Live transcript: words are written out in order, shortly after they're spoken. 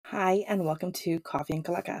Hi, and welcome to Coffee and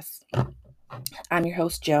Calacas. I'm your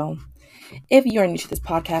host, Joe. If you are new to this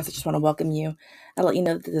podcast, I just want to welcome you and let you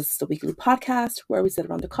know that this is a weekly podcast where we sit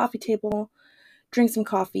around the coffee table, drink some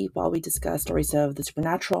coffee while we discuss stories of the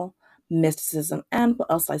supernatural, mysticism, and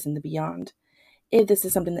what else lies in the beyond. If this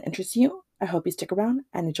is something that interests you, I hope you stick around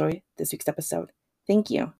and enjoy this week's episode.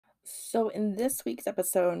 Thank you. So, in this week's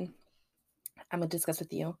episode, I'm going to discuss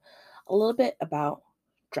with you a little bit about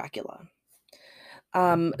Dracula.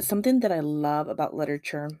 Something that I love about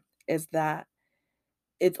literature is that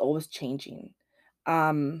it's always changing.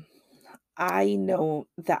 Um, I know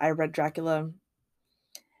that I read Dracula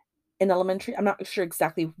in elementary. I'm not sure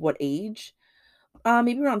exactly what age.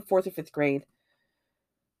 Maybe around fourth or fifth grade.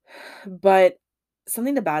 But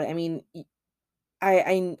something about it. I mean,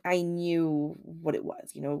 I knew what it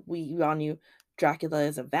was. We all knew Dracula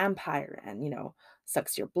is a vampire, and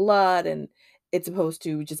sucks your blood, and it's supposed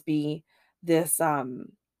to just be this. I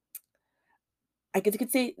guess you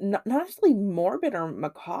could say not necessarily morbid or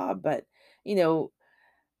macabre, but you know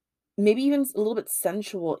maybe even a little bit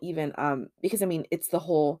sensual even, because, I mean, it's the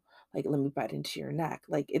whole, like, "Let me bite into your neck."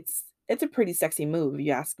 Like, it's a pretty sexy move, if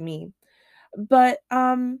you ask me. But,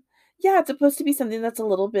 yeah, it's supposed to be something that's a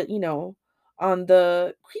little bit, on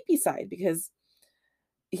the creepy side because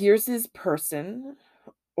here's this person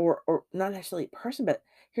or not necessarily a person, but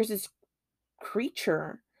here's this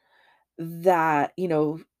creature that,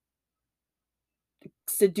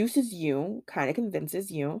 seduces you, kinda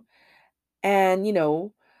convinces you, and,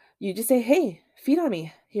 you just say, "Hey, feed on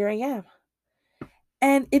me. Here I am."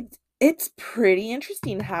 And it's pretty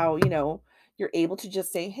interesting how, you're able to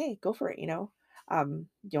just say, "Hey, go for it." "You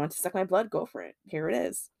want to suck my blood? Go for it. Here it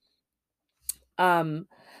is." Um,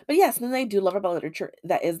 but yeah, something I do love about literature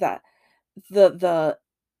that is that the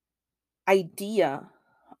idea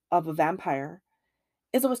of a vampire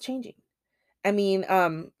is always changing. I mean,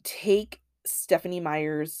 take Stephanie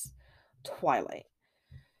Meyer's Twilight.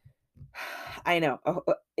 I know.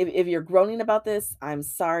 If you're groaning about this, I'm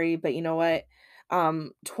sorry, but you know what?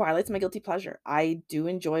 Twilight's my guilty pleasure. I do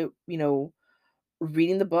enjoy,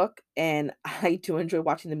 reading the book, and I do enjoy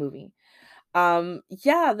watching the movie.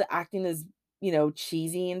 Yeah, the acting is,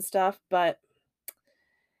 cheesy and stuff, but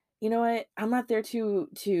you know what? I'm not there to,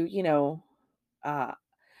 uh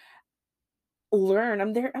learn.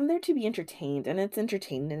 I'm there to be entertained, and it's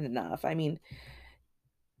entertaining enough. I mean,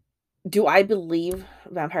 do I believe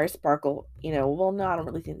vampires sparkle? Well, no, I don't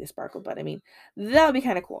really think they sparkle, but I mean, that would be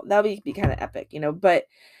kind of cool. That would be kind of epic, but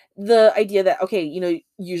the idea that, okay,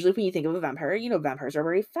 usually when you think of a vampire, vampires are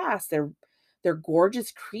very fast. They're gorgeous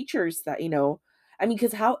creatures that, I mean,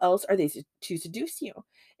 because how else are they to seduce you?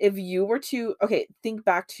 If you were to, okay, think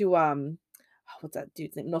back to what's that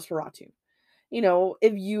dude's name? Nosferatu.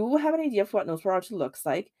 If you have an idea of what Nosferatu looks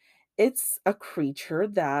like, it's a creature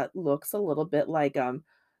that looks a little bit like,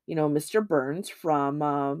 Mr. Burns from,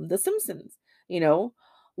 The Simpsons, you know,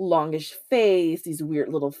 longish face, these weird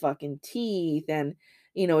little fucking teeth, and,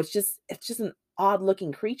 it's just an odd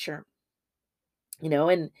looking creature,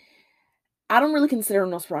 and I don't really consider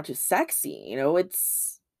Nosferatu sexy,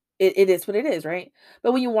 it is what it is, right?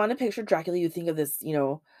 But when you want to picture Dracula, you think of this,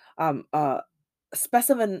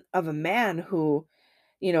 specimen of a man who,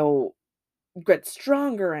 you know, gets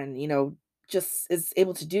stronger and, just is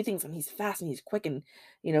able to do things, and he's fast and he's quick, and,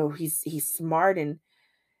 he's smart, and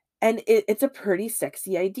it's a pretty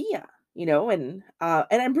sexy idea, and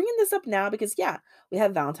I'm bringing this up now because, yeah, we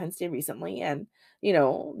had Valentine's Day recently, and,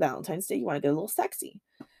 Valentine's Day, you wanna get a little sexy.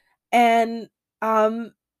 And,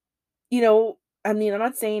 um, you know, I mean, I'm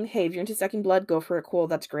not saying, "Hey, if you're into sucking blood, go for it, cool,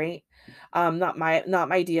 that's great." Not my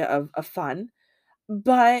idea of fun.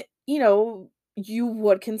 But, you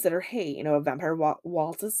would consider, hey, a vampire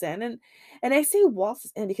waltzes in, and I say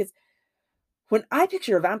waltzes in because when I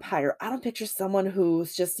picture a vampire, I don't picture someone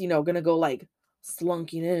who's just, gonna go like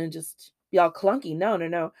slunking in and just be all clunky. No, no,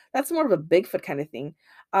 no. That's more of a Bigfoot kind of thing.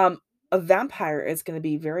 Um, a vampire is gonna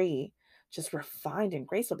be very just refined and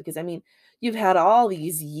graceful because, I mean, you've had all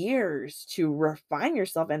these years to refine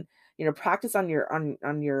yourself and, practice on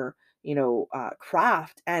your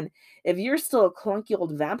craft. And if you're still a clunky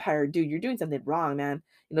old vampire, dude, you're doing something wrong, man.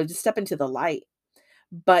 Just step into the light.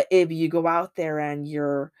 But if you go out there and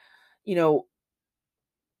you're, you know,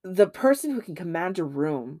 the person who can command a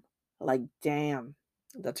room, like, damn,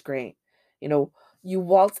 that's great. You know, you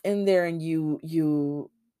waltz in there and you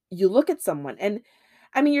look at someone, and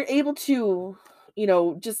I mean, you're able to,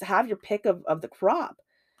 just have your pick of the crop.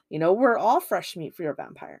 We're all fresh meat for your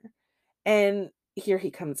vampire. And here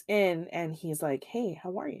he comes in and he's like, "Hey,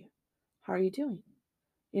 how are you? How are you doing?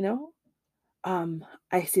 You know?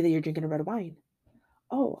 I see that you're drinking a red wine.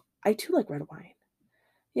 Oh, I too like red wine.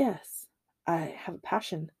 Yes, I have a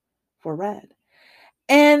passion for red.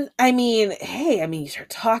 And I mean, hey, I mean, you start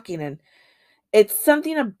talking and it's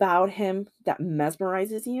something about him that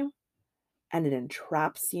mesmerizes you and it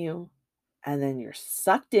entraps you, and then you're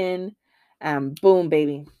sucked in, and boom,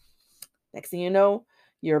 baby. Next thing you know,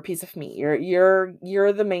 you're a piece of meat. You're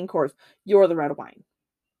the main course. You're the red wine.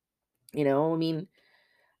 I mean,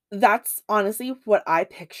 that's honestly what I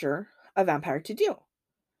picture a vampire to do.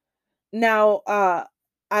 Now,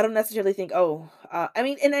 I don't necessarily think, oh, I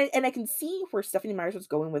mean, and I can see where Stephanie Myers was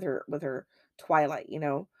going with her Twilight,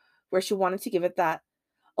 where she wanted to give it that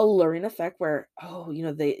alluring effect where, oh,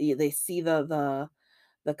 they see the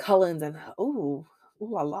Cullens and oh, ooh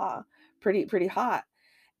la la, pretty hot.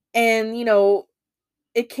 And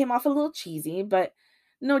it came off a little cheesy, but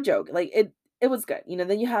no joke, like it was good.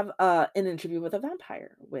 Then you have an interview with a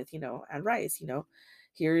vampire with, Anne Rice,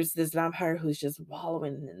 here's this vampire who's just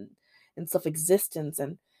wallowing in self-existence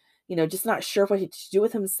and just not sure what to do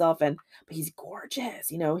with himself and but he's gorgeous,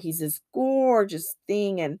 he's this gorgeous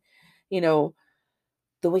thing and you know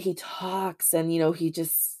the way he talks and he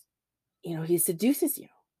just he seduces you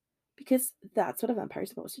because that's what a vampire is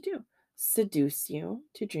supposed to do. Seduce you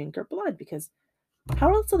to drink your blood because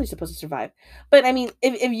how else are they supposed to survive? But I mean,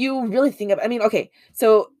 if you really think of I mean, okay,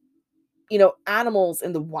 so animals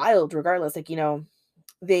in the wild, regardless, like,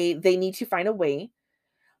 they need to find a way,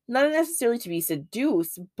 not necessarily to be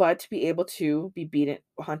seduced, but to be able to be beaten,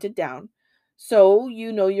 hunted down. So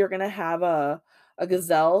you're gonna have a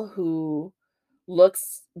gazelle who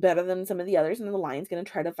looks better than some of the others, and then the lion's gonna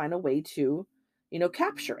try to find a way to,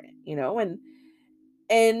 capture it,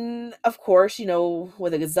 and of course,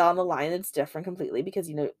 with a gazelle and a lion, it's different completely because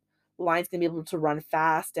the lion's gonna be able to run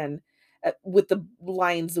fast and with the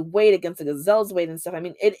lion's weight against the gazelle's weight and stuff. I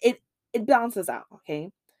mean, it balances out,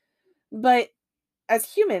 okay? But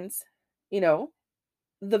as humans, you know,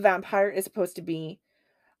 the vampire is supposed to be,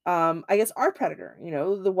 I guess, our predator.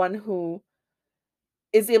 The one who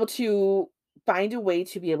is able to find a way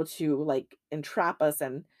to be able to like entrap us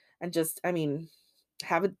and just, I mean,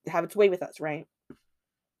 have its way with us, right?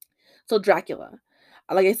 So Dracula.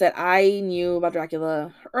 Like I said, I knew about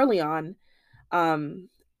Dracula early on. Um,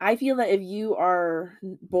 I feel that if you are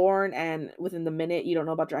born and within the minute you don't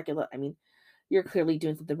know about Dracula, I mean, you're clearly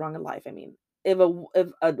doing something wrong in life. I mean, if a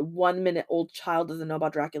 1 minute old child doesn't know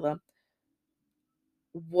about Dracula,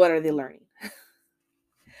 what are they learning?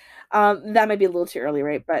 That might be a little too early,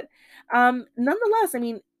 right? But nonetheless, I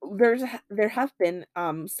mean, there have been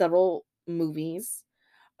several movies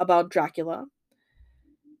about Dracula,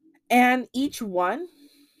 and each one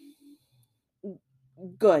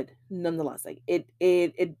good nonetheless. Like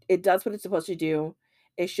it does what it's supposed to do.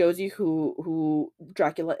 It shows you who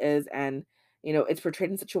Dracula is, and it's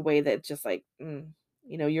portrayed in such a way that it's just like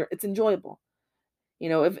you're it's enjoyable.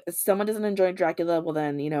 If someone doesn't enjoy Dracula, well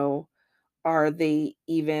then are they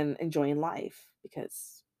even enjoying life?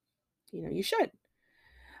 Because you should.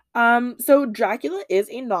 So Dracula is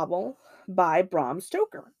a novel by Bram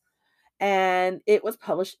Stoker, and it was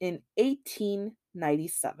published in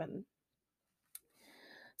 1897.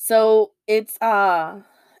 So it's a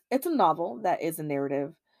novel that is a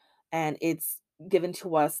narrative and it's given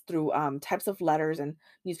to us through types of letters and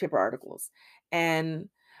newspaper articles. And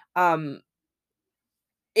um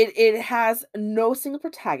it has no single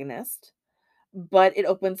protagonist, but it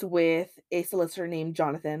opens with a solicitor named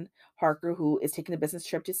Jonathan Harker who is taking a business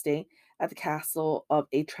trip to stay at the castle of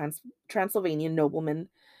a Transylvanian nobleman,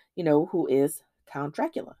 who is Count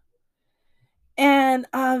Dracula. And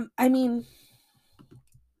I mean,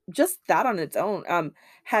 just that on its own,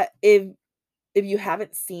 if you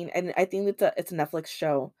haven't seen and I think it's a Netflix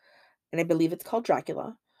show, and I believe it's called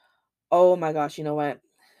Dracula. Oh my gosh, you know what?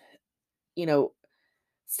 You know,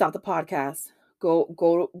 stop the podcast. Go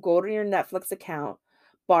to your Netflix account,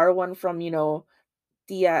 borrow one from,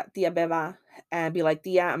 Tia Beba, and be like,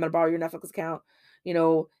 Tia, I'm gonna borrow your Netflix account.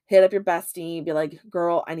 Hit up your bestie, be like,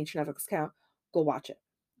 girl, I need your Netflix account. Go watch it.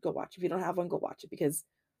 Go watch. If you don't have one, go watch it because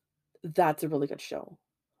that's a really good show,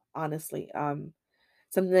 honestly.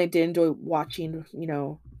 Something I did enjoy watching,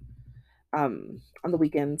 on the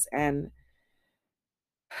weekends and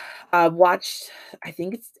watched I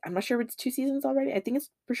think I'm not sure if it's 2 seasons already. I think it's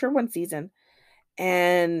for sure 1 season,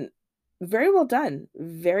 and very well done,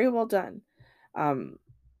 very well done. Um,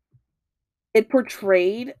 it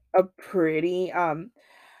portrayed a pretty, I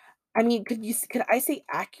mean, could I say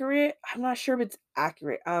accurate? I'm not sure if it's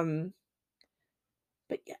accurate, but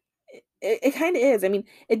yeah, it kinda is. I mean,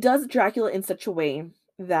 it does Dracula in such a way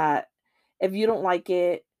that if you don't like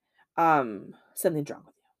it, something's wrong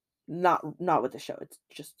with you. Not with the show, it's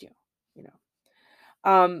just you, you know?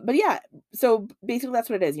 But yeah, so basically that's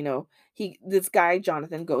what it is, this guy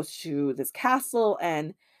Jonathan goes to this castle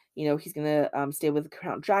and he's gonna stay with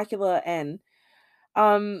Count Dracula and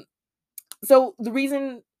um so the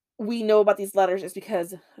reason we know about these letters is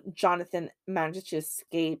because Jonathan manages to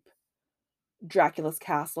escape Dracula's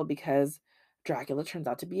castle because Dracula turns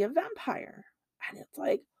out to be a vampire. And it's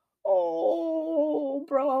like, oh,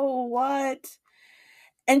 bro, what?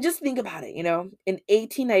 And just think about it, in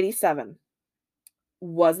 1897,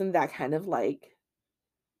 wasn't that kind of like,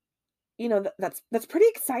 that's pretty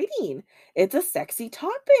exciting. It's a sexy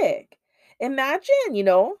topic. Imagine,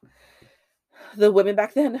 the women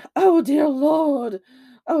back then, oh dear Lord.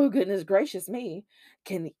 Oh goodness gracious me.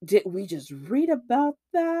 Did we just read about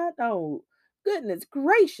that? Oh goodness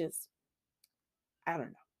gracious. I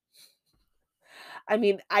don't know. I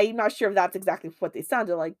mean, I'm not sure if that's exactly what they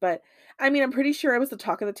sounded like, but I mean, I'm pretty sure it was the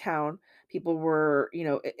talk of the town. People were,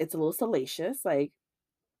 it's a little salacious. Like,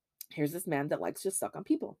 here's this man that likes to suck on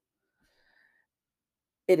people.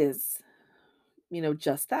 It is,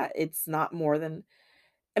 just that. It's not more than,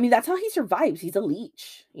 I mean, that's how he survives. He's a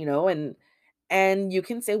leech, and you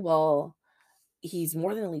can say, well, he's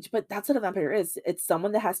more than a leech, but that's what a vampire is. It's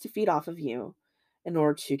someone that has to feed off of you in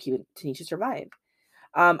order to continue to survive.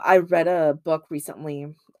 I read a book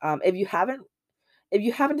recently. If you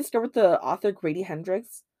haven't discovered the author Grady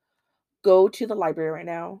Hendrix, go to the library right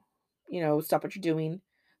now. Stop what you're doing.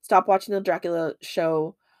 Stop watching the Dracula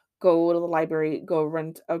show. Go to the library. Go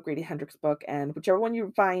rent a Grady Hendrix book, and whichever one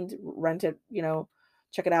you find, rent it.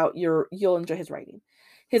 Check it out. You'll enjoy his writing.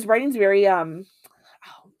 His writing's very oh,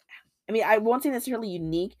 I mean, I won't say necessarily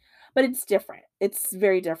unique, but it's different. It's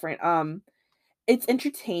very different. It's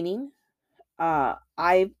entertaining. I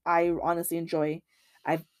honestly enjoy.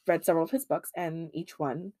 I've read several of his books, and each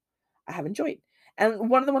one I have enjoyed. And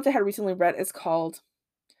one of the ones I had recently read is called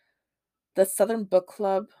the Southern Book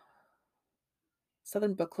Club,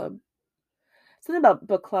 something about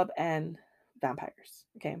book club and vampires.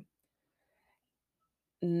 Okay,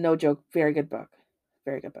 no joke, very good book,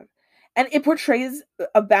 and it portrays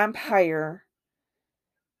a vampire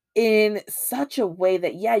in such a way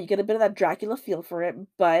that yeah, you get a bit of that Dracula feel for it,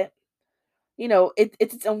 but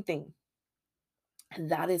it's its own thing. And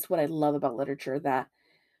that is what I love about literature, that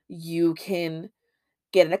you can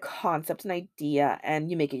get in a concept, an idea, and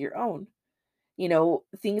you make it your own.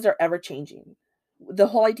 Things are ever changing. The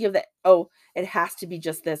whole idea of that, oh, it has to be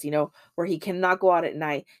just this, where he cannot go out at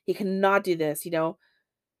night, he cannot do this,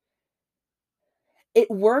 it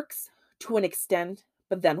works to an extent,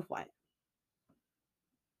 but then what?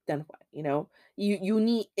 Then what? You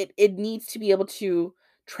need it needs to be able to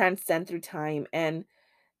transcend through time and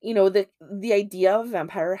the idea of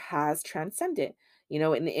vampire has transcended.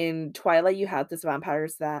 In Twilight, you had this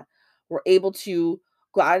vampires that were able to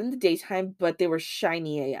go out in the daytime, but they were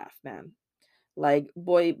shiny AF, man. Like,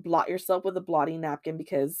 boy, blot yourself with a blotting napkin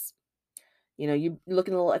because you're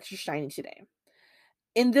looking a little extra shiny today.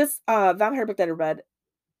 In this vampire book that I read,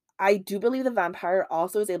 I do believe the vampire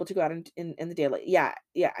also is able to go out in the daylight. Yeah,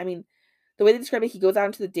 yeah. I mean, the way they describe it, he goes out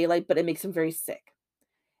into the daylight, but it makes him very sick.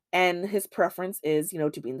 And his preference is,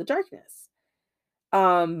 to be in the darkness.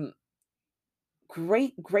 Um,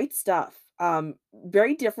 great stuff.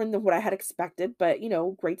 Very different than what I had expected, but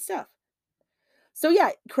great stuff. So yeah,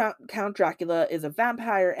 Count Dracula is a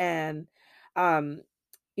vampire, and um,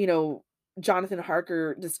 you know, Jonathan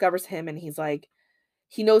Harker discovers him, and he's like,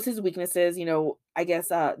 he knows his weaknesses. I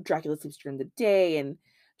guess Dracula sleeps during the day, and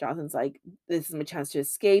Jonathan's like, this is my chance to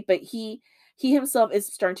escape, but he himself is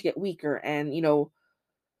starting to get weaker, and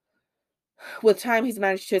with time he's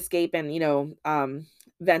managed to escape, and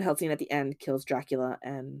Van Helsing at the end kills Dracula,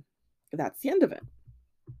 and that's the end of it.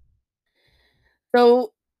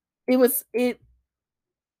 So it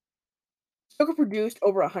Stoker produced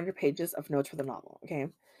over 100 pages of notes for the novel. Okay,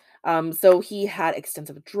 so he had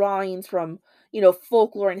extensive drawings from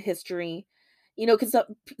folklore and history. Because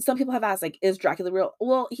some people have asked, like, is Dracula real?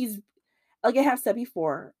 Well, he's, like I have said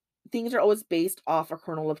before, things are always based off a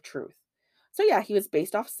kernel of truth. So yeah, he was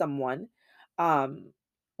based off someone, um,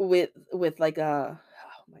 with like a,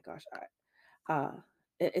 oh my gosh,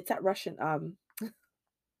 it's that Russian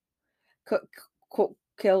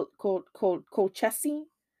Kolchesi.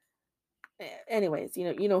 Anyways,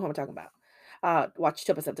 you know who I'm talking about. Watched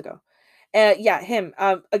 2 episodes ago. Yeah, him.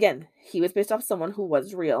 Again, he was based off someone who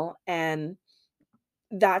was real, and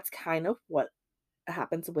that's kind of what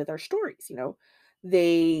happens with our stories.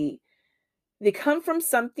 They they come from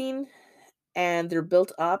something, and they're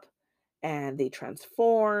built up, and they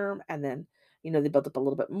transform, and then they build up a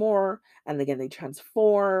little bit more, and again they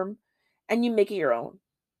transform, and you make it your own.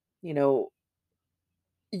 You know,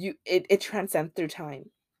 it transcends through time.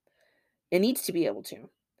 It needs to be able to.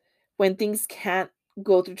 When things can't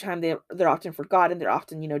go through time, they're often forgotten, they're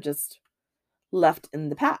often, just left in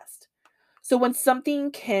the past. So when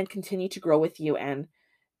something can continue to grow with you and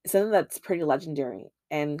something that's pretty legendary,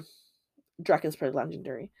 and Dracula's pretty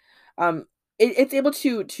legendary, um, it's able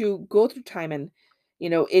to go through time, and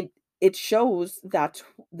it shows that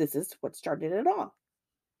this is what started it all.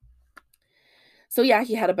 So yeah,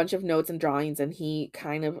 he had a bunch of notes and drawings, and he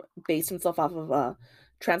kind of based himself off of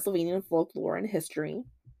Transylvanian folklore and history.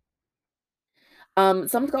 Some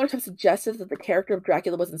scholars have suggested that the character of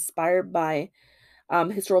Dracula was inspired by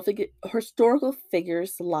historical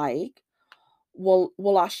figures like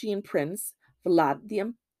Wallachian Prince Vlad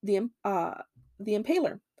the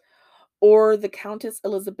Impaler, or the Countess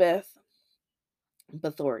Elizabeth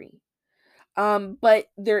Bathory. But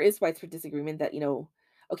there is widespread disagreement that,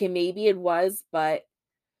 okay, maybe it was, but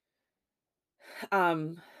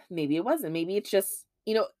maybe it wasn't. Maybe it's just,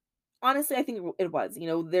 honestly, I think it was.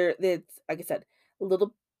 It's like I said,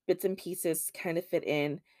 little bits and pieces kind of fit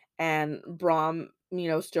in, and Bram,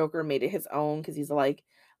 Stoker made it his own because he's like,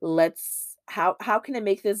 let's how can I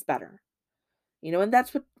make this better? And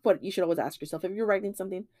that's what you should always ask yourself if you're writing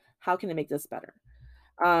something. How can I make this better?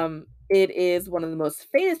 It is one of the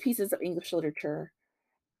most famous pieces of English literature.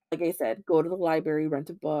 Like I said, go to the library, rent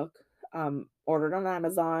a book, order it on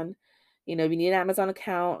Amazon. If you need an Amazon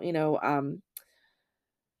account,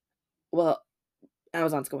 well,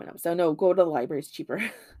 Amazon's going up. So no, go to the library, it's cheaper.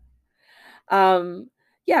 Um,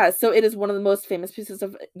 yeah, so it is one of the most famous pieces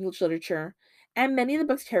of English literature, and many of the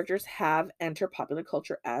book's characters have entered popular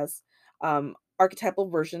culture as archetypal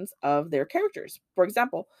versions of their characters. For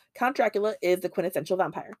example, Count Dracula is the quintessential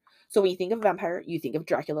vampire. So when you think of vampire, you think of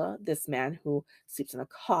Dracula, this man who sleeps in a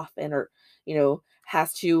coffin, or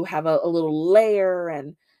has to have a little lair,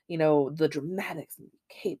 and the dramatics and the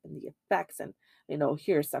cape and the effects, and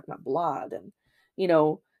here suck my blood, and you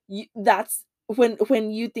know that's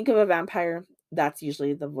when you think of a vampire, that's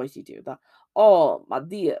usually the voice you do. The "Oh, my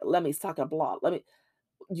dear, let me suck a blood. Let me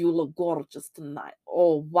you look gorgeous tonight.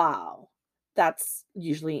 Oh, wow." That's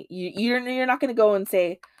usually you're not gonna go and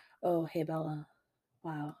say, "Oh, hey, Bella.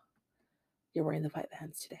 Wow, you're wearing the white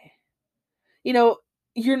pants today." You know,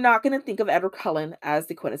 you're not gonna think of Edward Cullen as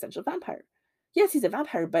the quintessential vampire. Yes, he's a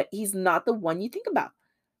vampire, but he's not the one you think about.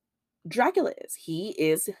 Dracula is. He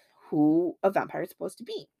is who a vampire is supposed to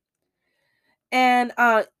be. And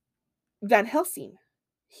Van Helsing,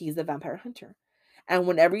 he's a vampire hunter. And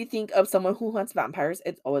whenever you think of someone who hunts vampires,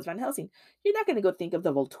 it's always Van Helsing. You're not going to go think of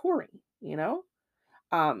the Volturi, you know?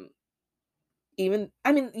 Um, even,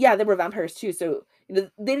 I mean, yeah, they were vampires too. So they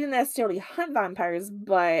didn't necessarily hunt vampires,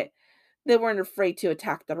 but they weren't afraid to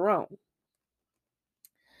attack their own.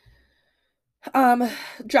 Um,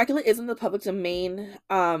 Dracula is in the public domain.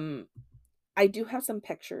 I do have some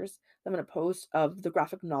pictures I'm going to post of the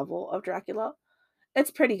graphic novel of Dracula.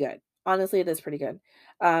 It's pretty good. Honestly, it is pretty good.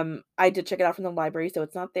 I did check it out from the library, so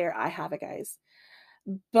it's not there. I have it, guys.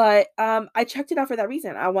 But I checked it out for that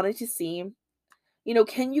reason. I wanted to see,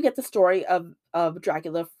 can you get the story of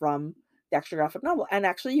Dracula from the extra graphic novel? And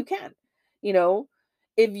actually, you can. You know,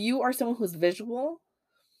 if you are someone who's visual,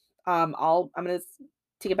 I'm gonna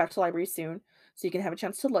take it back to the library soon, so you can have a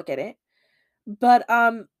chance to look at it. But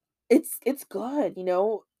it's good.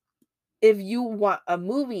 If you want a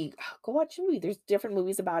movie, go watch a movie. There's different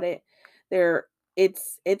movies about it. There,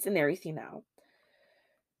 it's in everything now.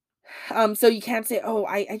 So you can't say, "Oh,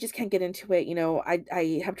 I just can't get into it."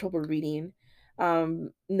 I have trouble reading.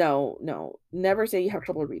 No, no, never say you have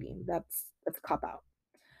trouble reading. That's a cop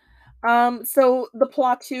out. So the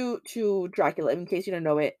plot to Dracula, in case you don't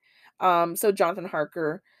know it, so Jonathan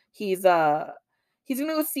Harker, he's he's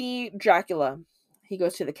gonna go see Dracula. He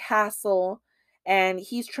goes to the castle, and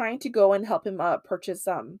he's trying to go and help him purchase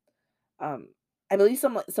um I believe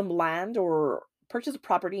some land, or purchase a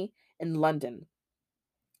property in London.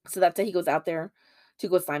 So that's why he goes out there to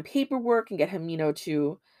go sign paperwork and get him,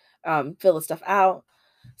 to fill the stuff out.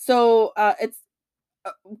 So it's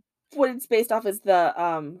uh, what it's based off is the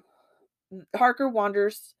Harker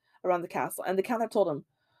wanders around the castle, and the count had told him,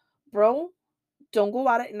 "Bro, don't go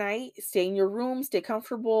out at night. Stay in your room. Stay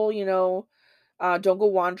comfortable. Don't go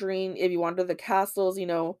wandering. If you wander the castles,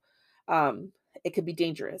 um, it could be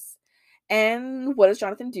dangerous." And what does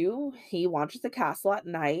Jonathan do? He wanders the castle at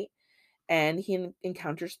night, and he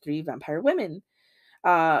encounters three vampire women.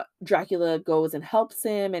 Dracula goes and helps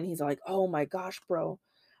him, and he's like, "Oh my gosh, bro,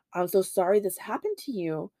 I'm so sorry this happened to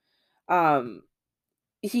you." Um,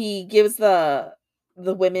 he gives the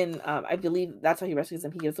women, I believe that's how he rescues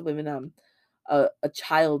them. He gives the women a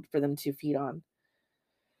child for them to feed on.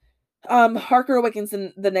 Harker awakens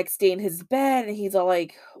the next day in his bed, and he's all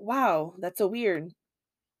like, "Wow, that's so weird."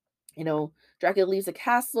 You know, Dracula leaves the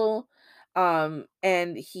castle, and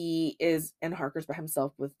Harker's by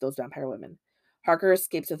himself with those vampire women. Harker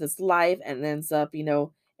escapes with his life and ends up,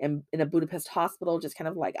 in a Budapest hospital, just kind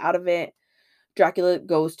of like out of it. Dracula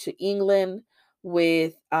goes to England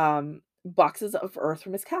with boxes of earth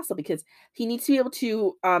from his castle because he needs to be able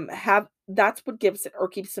to have that's what gives it or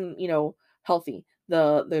keeps him, healthy.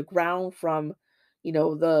 The ground from,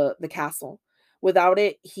 the castle. Without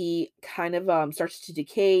it, he kind of starts to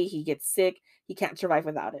decay, he gets sick, he can't survive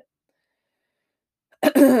without it.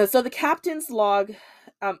 So the captain's log,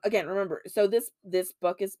 again, remember, so this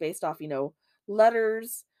book is based off,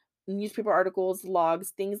 letters, newspaper articles,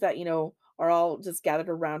 logs, things that, are all just gathered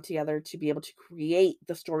around together to be able to create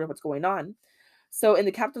the story of what's going on. So in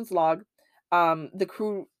the captain's log, the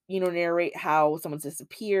crew, narrate how someone's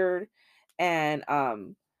disappeared, and I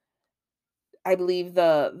believe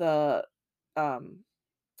the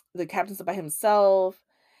captain's by himself,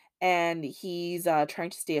 and he's trying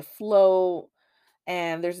to stay afloat,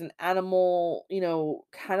 and there's an animal,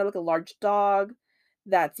 kind of like a large dog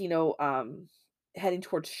that's, heading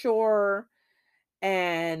towards shore,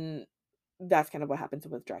 and that's kind of what happens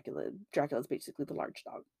with Dracula. Dracula's basically the large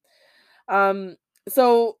dog. Um,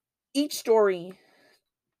 so each story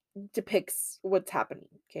depicts what's happening,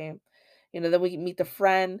 okay? Then we meet the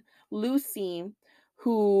friend Lucy,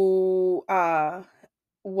 who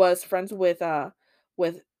was friends with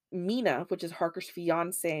Mina, which is Harker's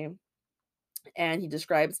fiance, and he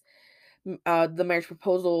describes the marriage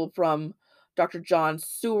proposal from Dr. John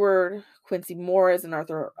Seward, Quincy Morris, and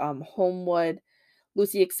Arthur Homewood.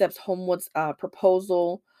 Lucy accepts Homewood's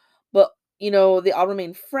proposal, but they all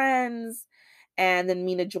remain friends. And then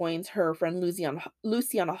Mina joins her friend Lucy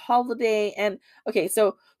on a holiday. And okay,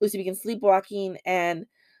 so Lucy begins sleepwalking, and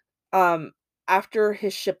um, after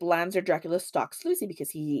his ship lands there, Dracula stalks Lucy because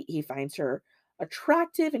he finds her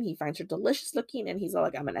attractive and he finds her delicious looking, and he's all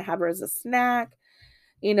like, "I'm gonna have her as a snack,"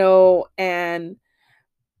 and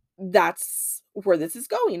that's where this is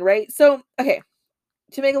going, right? So, okay,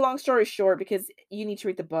 to make a long story short, because you need to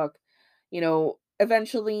read the book,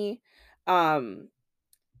 eventually, um,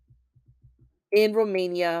 in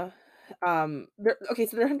Romania, okay,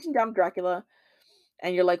 so they're hunting down Dracula,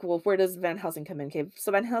 and you're like, well, where does Van Helsing come in? Okay,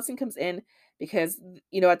 so Van Helsing comes in because,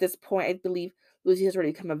 at this point, I believe Lucy has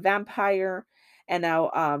already become a vampire, and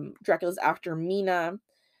now Dracula's after Mina,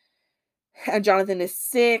 and Jonathan is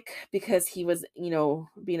sick because he was,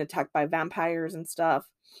 being attacked by vampires and stuff.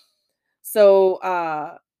 So,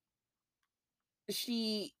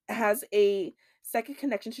 she has a second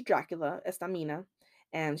connection to Dracula, Estamina,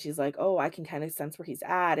 and she's like, "Oh, I can kind of sense where he's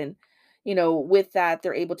at." And with that,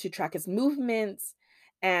 they're able to track his movements.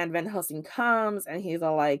 And Van Helsing comes, and he's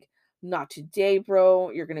all like, "Not today,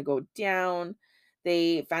 bro. You're gonna go down."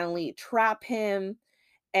 They finally trap him,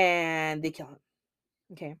 and they kill him.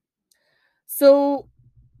 Okay, so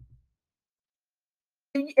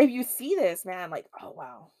if you see this, man, like, oh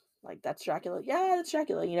wow, like that's Dracula. Yeah, that's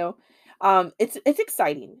Dracula. It's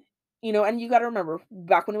exciting, and you got to remember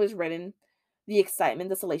back when it was written, the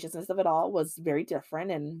excitement, the salaciousness of it all was very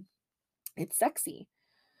different, and it's sexy.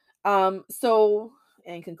 So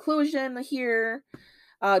in conclusion, here,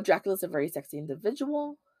 Dracula's a very sexy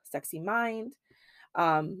individual, sexy mind.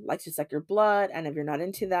 Likes to suck your blood, and if you're not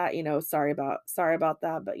into that, sorry about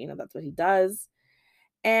that, but that's what he does,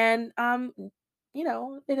 and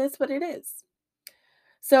it is what it is.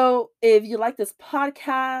 So if you like this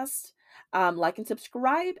podcast, like and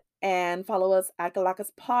subscribe and follow us at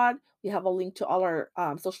Galactus Pod. We have a link to all our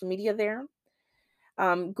social media there.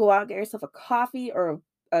 Go out, get yourself a coffee or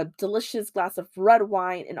a delicious glass of red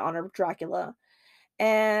wine in honor of Dracula.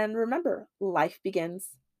 And remember, life begins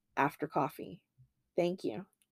after coffee. Thank you.